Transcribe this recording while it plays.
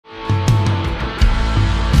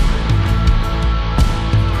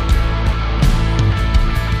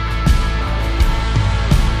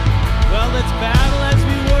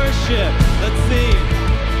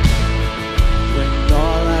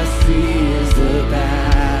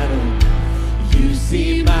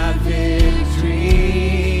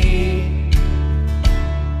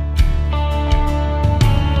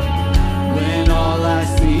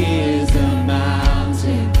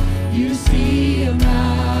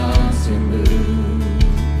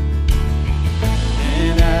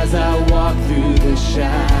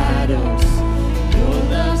shadows, your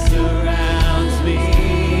love surrounds me.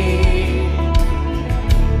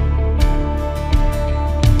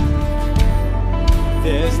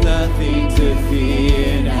 There's nothing to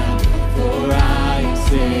fear now, for I am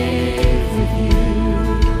safe with you.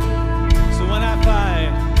 So when I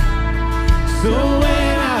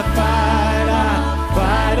fight I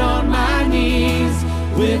fight on my knees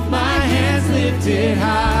with my hands lifted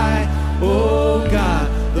high. Oh God,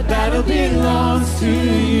 the battle belongs to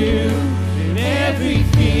you. And every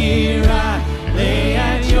fear I lay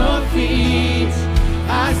at your feet.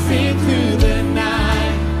 I sing through the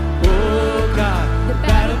night. Oh God, the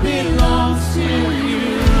battle belongs to you.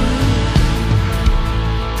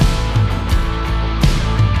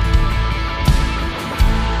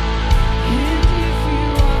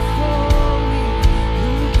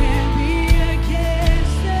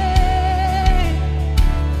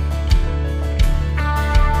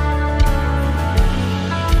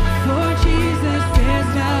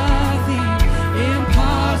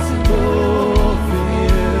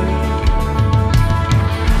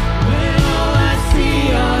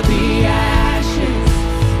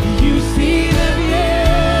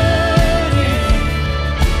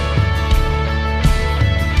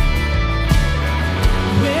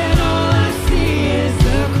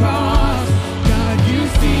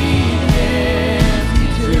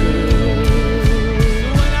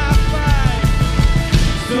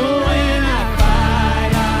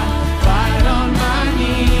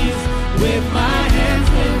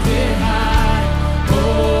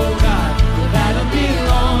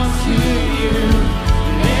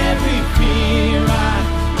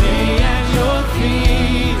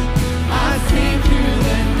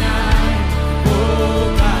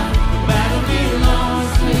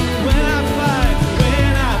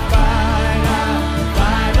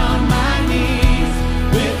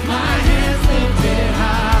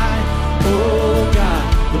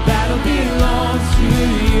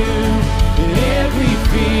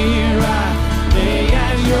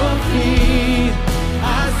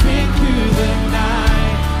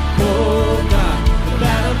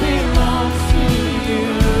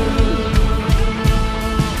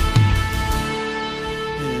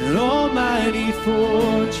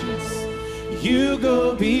 Fortress, you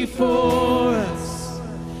go before us.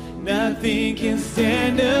 Nothing can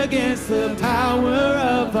stand against the power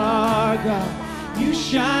of our God. You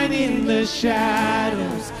shine in the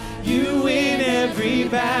shadows, you win every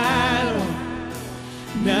battle.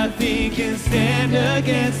 Nothing can stand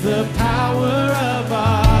against the power of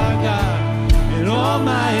our God. An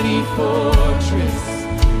almighty fortress,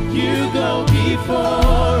 you go before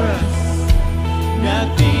us.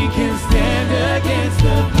 Nothing can stand against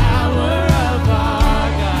the power of our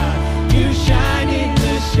God. You shine in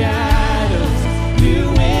the shadows, you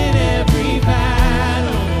win every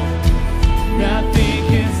battle. Nothing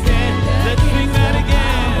can stand. Let's sing that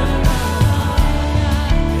again.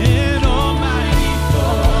 An almighty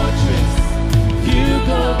fortress, you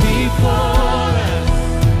go before us.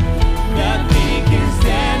 Nothing can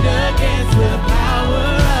stand against the power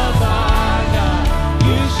of our God.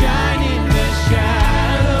 You shine in the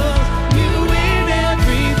shadows, you win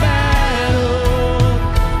every battle.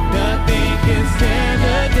 Nothing can stand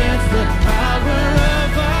against the power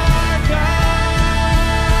of our God.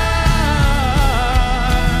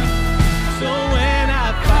 So when I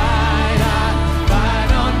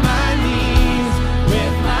fight on my knees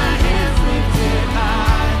with my hands lifted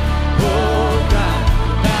high. Oh God,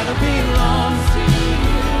 the battle belongs to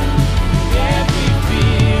you. Every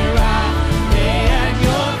fear I lay at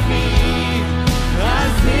your feet. I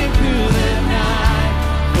sing through the night.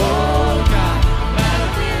 Oh God, the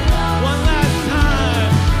battle belongs. One last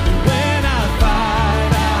time. When I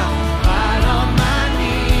fight on my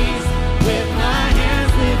knees with my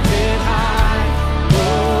hands lifted high.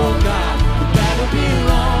 Oh God, the battle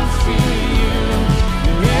belongs to you.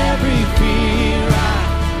 Every fear I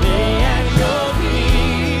lay at your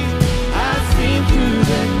feet. I sing through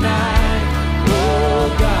the night. Oh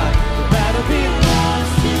God, the battle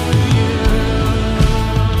belongs to you.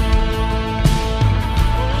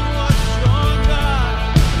 Oh, strong God,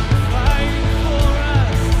 fighting for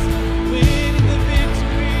us, winning the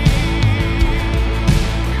victory.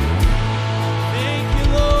 Thank you,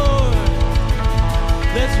 Lord.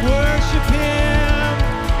 Let's worship Him.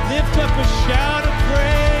 Lift up a shout of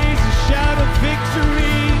praise, a shout of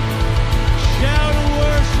victory, shout of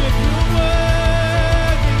worship. You're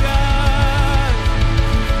worthy, God.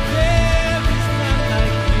 There is none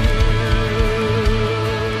like you.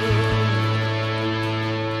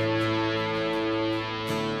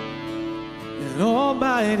 An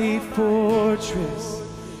almighty fortress,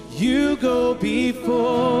 You go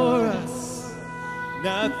before us.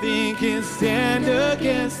 Nothing can stand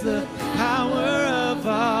against the power of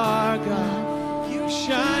our God. You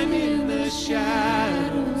shine in the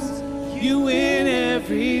shadows. You win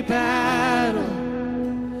every battle.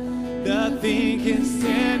 Nothing can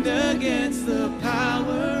stand against the power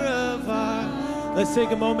of our. Let's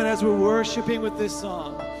take a moment as we're worshiping with this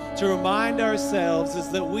song to remind ourselves is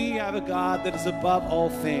that we have a God that is above all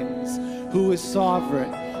things, who is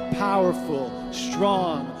sovereign, powerful,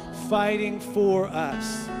 strong, fighting for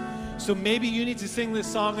us. So maybe you need to sing this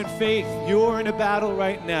song in faith. You're in a battle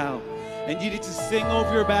right now, and you need to sing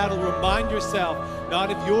over your battle. Remind yourself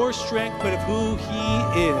not of your strength, but of who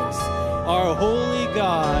He is. Our holy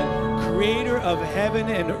God, creator of heaven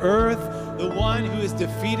and earth, the one who has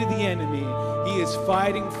defeated the enemy. He is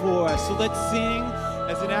fighting for us. So let's sing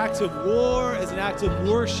as an act of war, as an act of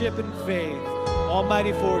worship and faith.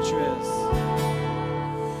 Almighty fortress.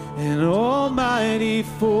 An almighty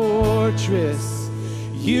fortress,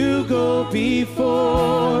 you go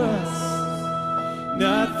before us.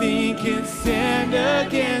 Nothing can stand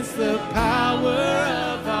against the power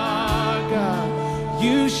of our God.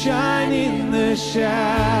 You shine in the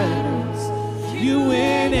shadows. You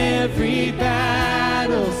win every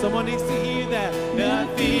battle. Someone needs to hear that.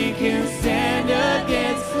 Nothing can stand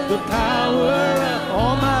against the power of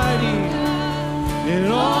Almighty.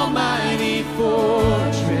 An almighty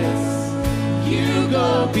fortress, you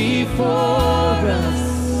go before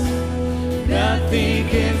us. Nothing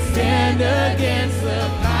can stand against the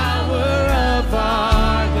power of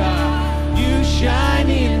our God. You shine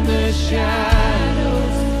in the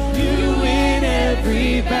shadows. You win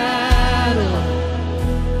every battle.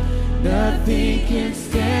 Nothing can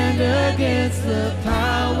stand against the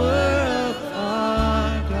power